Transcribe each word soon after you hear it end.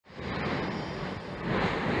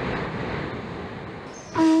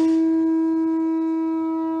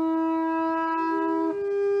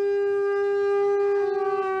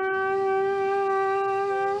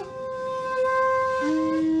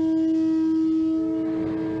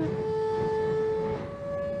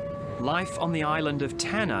life on the island of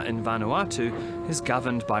Tanna in Vanuatu is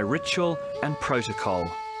governed by ritual and protocol.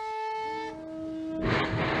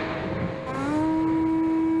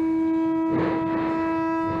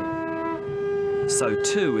 So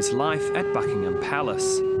too is life at Buckingham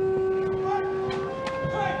Palace.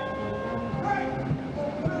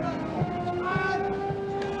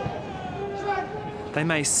 They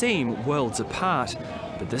may seem worlds apart,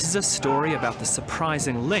 but this is a story about the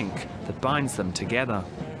surprising link that binds them together.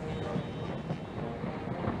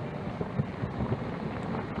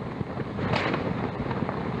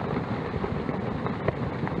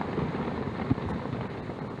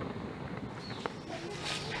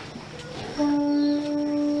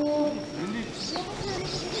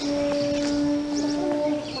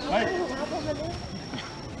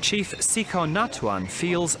 Chief Siko Natuan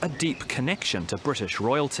feels a deep connection to British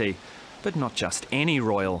royalty, but not just any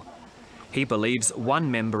royal. He believes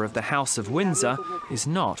one member of the House of Windsor is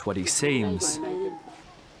not what he seems.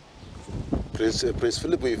 Prince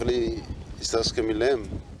Philip is Camillem,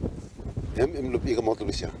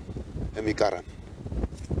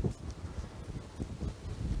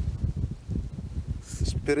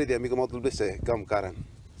 Spirit come Karan.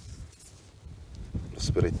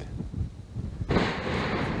 Spirit.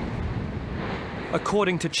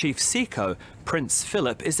 According to Chief Siko, Prince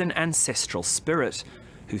Philip is an ancestral spirit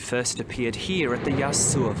who first appeared here at the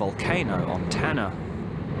Yaohnanen volcano on Tanna.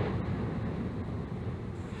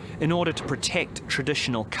 In order to protect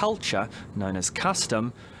traditional culture, known as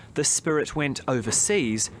Kastom, the spirit went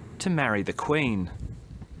overseas to marry the Queen.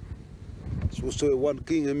 So one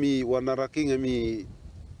king and me, one other king and me,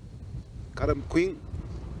 Karam Queen,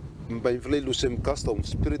 by Lusem Kastom,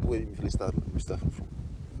 spirit way Mr.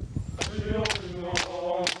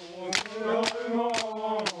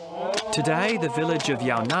 Today, the village of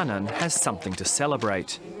Yaohnanen has something to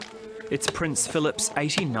celebrate. It's Prince Philip's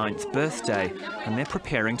 89th birthday, and they're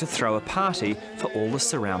preparing to throw a party for all the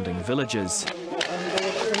surrounding villages.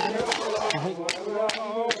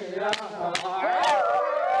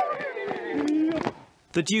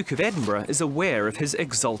 The Duke of Edinburgh is aware of his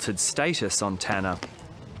exalted status on Tanna.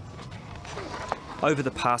 Over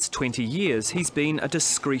the past 20 years, he's been a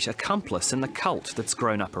discreet accomplice in the cult that's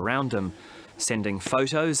grown up around him, sending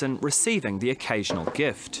photos and receiving the occasional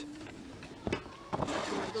gift.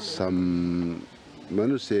 Some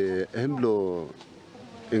men say Emblo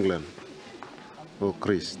England or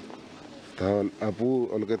Christ. Abu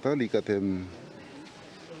Olgatali katem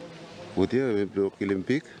Utia Emblo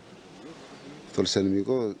Olympic.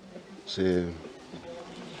 Tolsenmigo se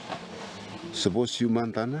suppose you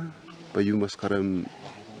Montana. But you must carry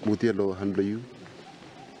Mutielo handle you.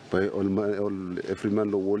 By all every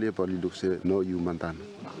man lo woli, but you look say no you mantan.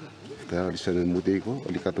 They are listening Mutigo,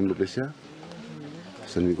 Alicatum Lupesia,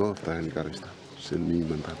 send me go after any carista, send me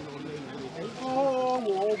mantan.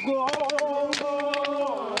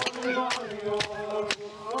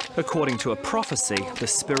 According to a prophecy, the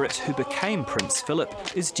spirit who became Prince Philip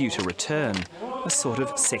is due to return, a sort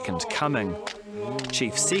of second coming.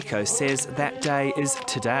 Chief Siko says that day is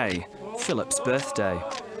today, Philip's birthday.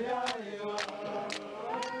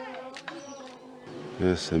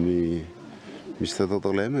 Yes, me Mr.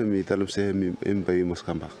 Totolem, me tell him say me empay must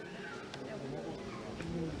come back.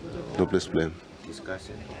 No place plan.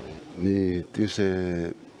 Discussion. Me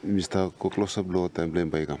say Mr. Koklosa blow time blame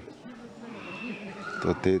by come.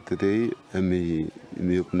 Today me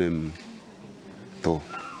name to.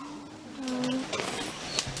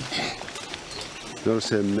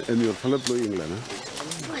 There's Emil Philip blow England.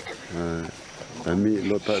 Me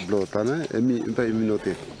lota blow Tanna, me empay me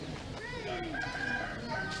note.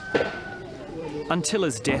 Until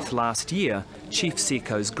his death last year, Chief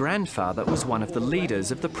Siko's grandfather was one of the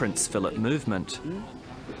leaders of the Prince Philip movement.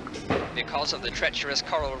 Because of the treacherous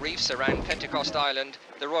coral reefs around Pentecost Island,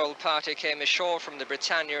 the royal party came ashore from the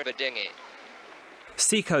Britannia in a dinghy.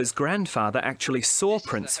 Siko's grandfather actually saw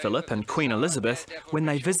Prince Philip and Queen Elizabeth when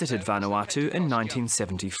they visited Vanuatu in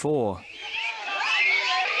 1974.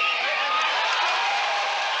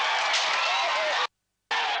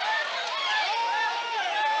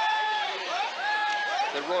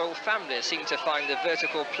 The royal family seemed to find the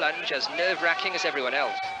vertical plunge as nerve-wracking as everyone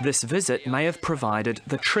else. This visit may have provided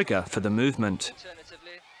the trigger for the movement.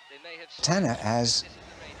 Tanna has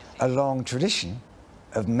a long tradition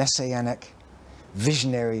of messianic,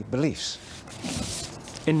 visionary beliefs.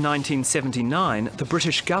 In 1979, the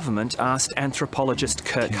British government asked anthropologist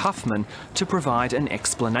Kirk Huffman to provide an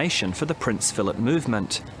explanation for the Prince Philip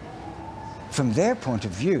movement. From their point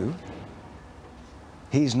of view,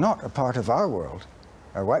 he's not a part of our world,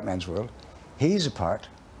 our white man's world. He's a part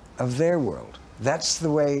of their world. That's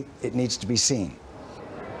the way it needs to be seen.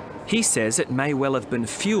 He says it may well have been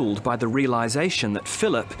fuelled by the realisation that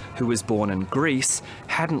Philip, who was born in Greece,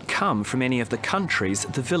 hadn't come from any of the countries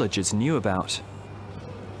the villagers knew about.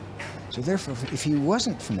 So therefore, if he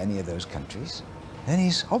wasn't from any of those countries, then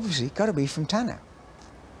he's obviously got to be from Tanna.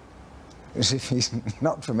 Because if he's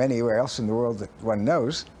not from anywhere else in the world that one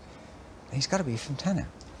knows, he's got to be from Tanna.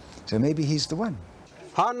 So maybe he's the one.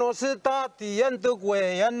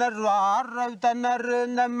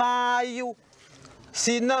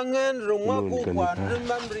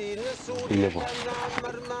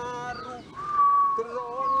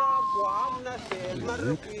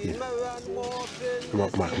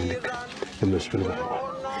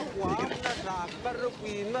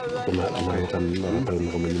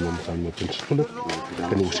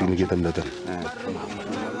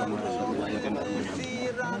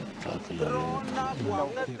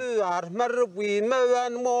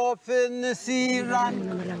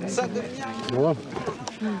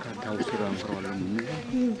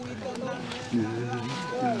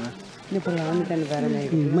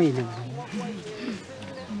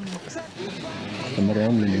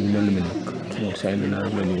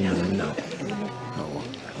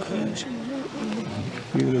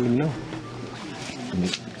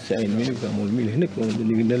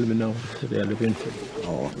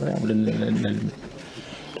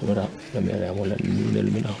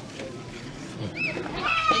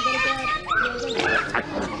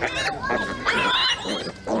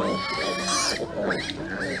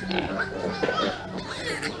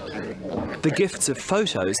 The gifts of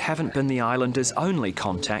photos haven't been the islanders' only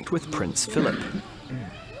contact with Prince Philip.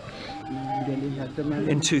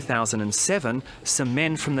 In 2007, some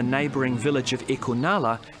men from the neighbouring village of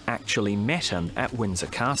Yaohnanen actually met him at Windsor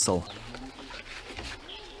Castle.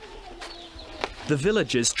 The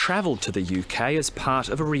villagers travelled to the UK as part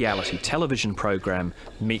of a reality television programme,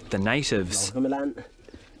 Meet the Natives.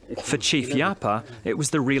 For Chief Yapa, it was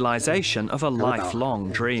the realisation of a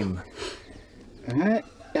lifelong dream.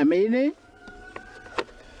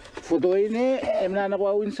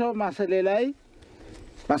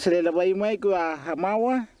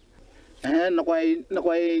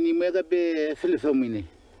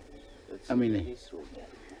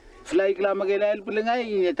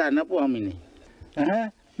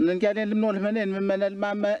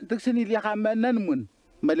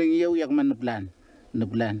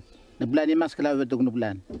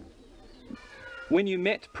 When you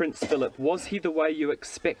met Prince Philip, was he the way you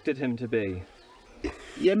expected him to be?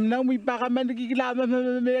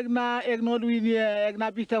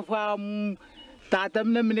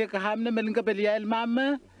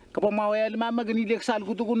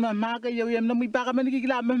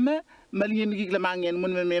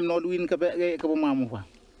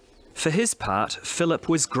 For his part, Philip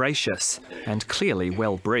was gracious and clearly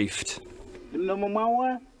well briefed.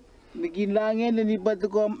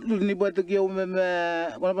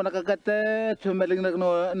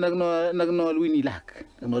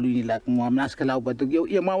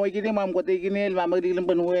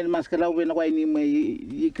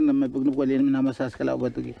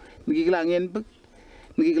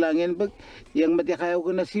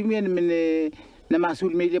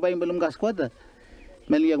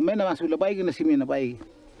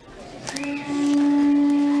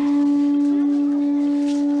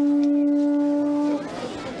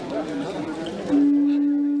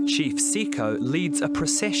 Chief Siko leads a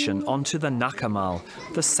procession onto the Nakamal,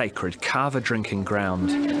 the sacred kava drinking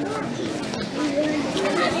ground.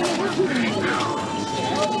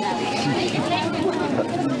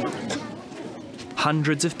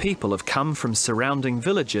 Hundreds of people have come from surrounding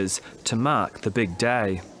villages to mark the big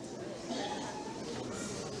day.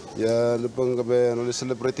 Ya lebang kabe no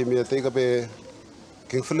celebrate mi te kabe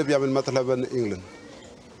King Philip ya min matlaban England.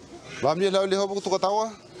 Bam ni law li hobu to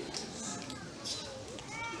katawa.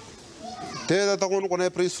 Te da takon ko ne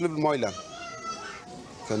Prince Philip moilan.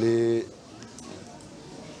 Kali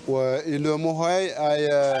wa ilo mo hay ay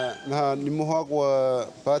na ni mo ha ko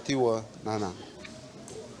party wa na.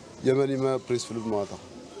 Yamani ma Prince Philip mata.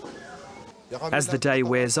 As the day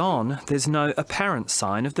wears on, there's no apparent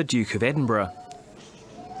sign of the Duke of Edinburgh.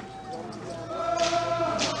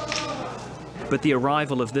 But the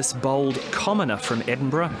arrival of this bold commoner from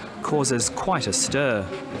Edinburgh causes quite a stir.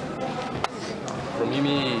 From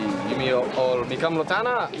Mimi or become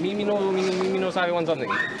Lotana, Mimi no sabe one something.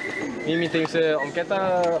 Mimi thinks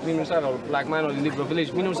Omketa, Mimi sabe black man or live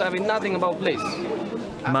village, Mimi no sabe nothing about place.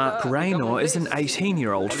 Mark Raynor is an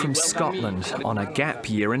 18-year-old from Scotland on a gap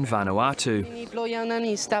year in Vanuatu.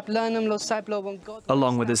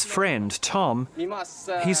 Along with his friend Tom,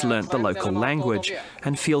 he's learnt the local language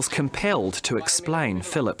and feels compelled to explain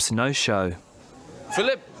Philip's no-show.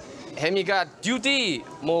 Philip, Hemi got duty,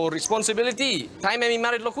 more responsibility. Time hemi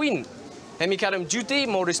married lo queen. Hemi got him duty,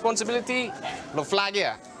 more responsibility. Lo flag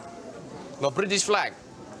here. Lo British flag.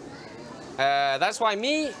 That's why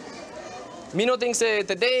me no think say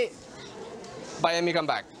today, by hemi come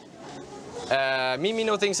back. Me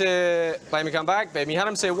no think say by me come back. But me had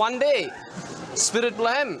him say one day, spirit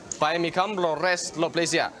blahem, by me come lo rest lo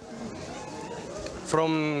place here.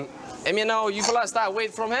 From hemi now you will start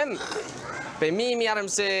wait from him. But me had him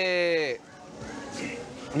say,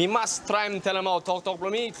 me must try and tell him how talk blo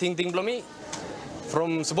me, think blo me.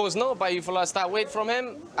 From suppose no, but you will start wait from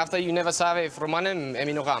him after you never save from him,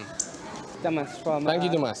 hemi no come. Thank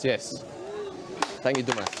you, Thomas. Yes. Thank you,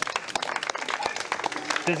 Thomas.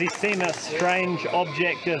 Does he seem a strange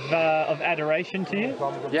object of adoration to you?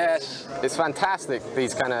 Yes, it's fantastic,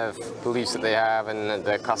 these kind of beliefs that they have and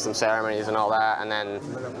the custom ceremonies and all that. And then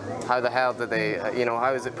how the hell did they,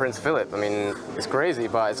 how is it Prince Philip? I mean, it's crazy,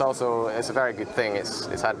 but it's a very good thing.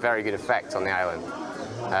 It's had very good effects on the island.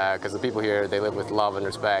 Because the people here, they live with love and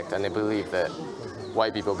respect, and they believe that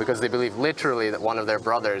white people, because they believe literally that one of their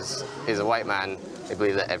brothers is a white man, they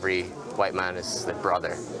believe that every white man is their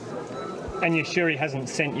brother. And you're sure he hasn't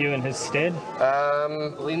sent you in his stead?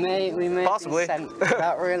 We may possibly be sent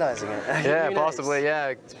without realising it. Yeah, possibly. Yeah,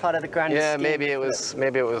 it's part of the grand Yeah, scheme. maybe it was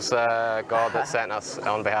God that sent us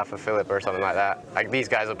on behalf of Philip or something like that. Like these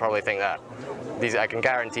guys will probably think that. I can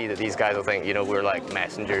guarantee that these guys will think, we're like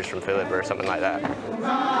messengers from Philip or something like that.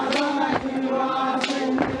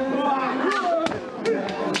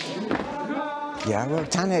 Yeah, well,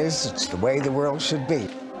 Tanna it's the way the world should be.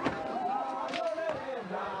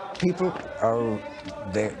 People are,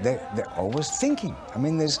 they're always thinking. I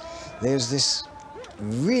mean, there's this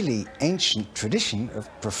really ancient tradition of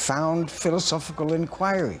profound philosophical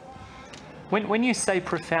inquiry. When you say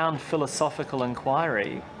profound philosophical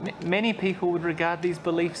inquiry, many people would regard these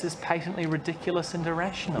beliefs as patently ridiculous and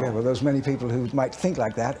irrational. Yeah, well, those many people who might think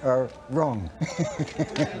like that are wrong.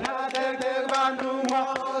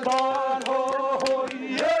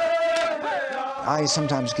 I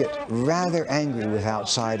sometimes get rather angry with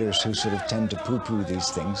outsiders who sort of tend to poo-poo these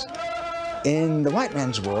things. In the white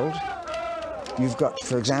man's world, you've got,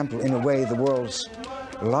 for example, in a way, the world's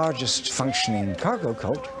largest functioning cargo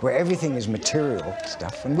cult, where everything is material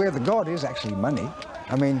stuff, and where the god is actually money.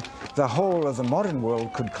 I mean, the whole of the modern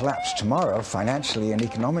world could collapse tomorrow financially and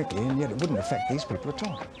economically, and yet it wouldn't affect these people at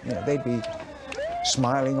all. They'd be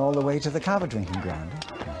smiling all the way to the kava drinking ground.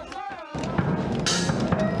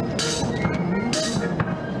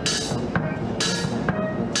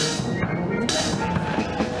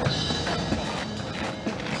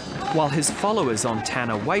 While his followers on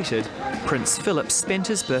Tanna waited, Prince Philip spent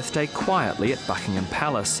his birthday quietly at Buckingham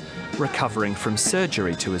Palace, recovering from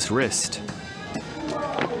surgery to his wrist.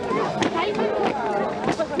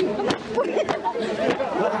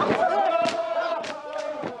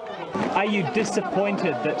 Are you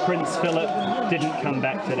disappointed that Prince Philip didn't come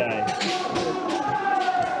back today?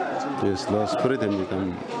 Yes, the spirit has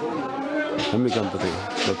become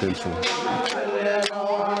potential.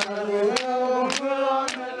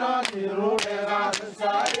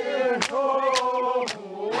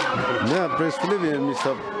 Yeah, Prince Philip is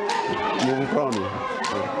Mr. Mugukani.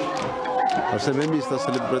 Also, we are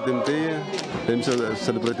celebrating today. We are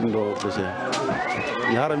celebrating the present.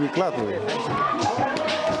 We are having class.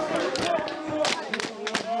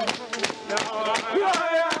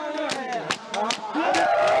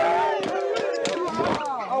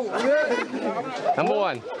 Number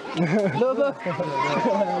one.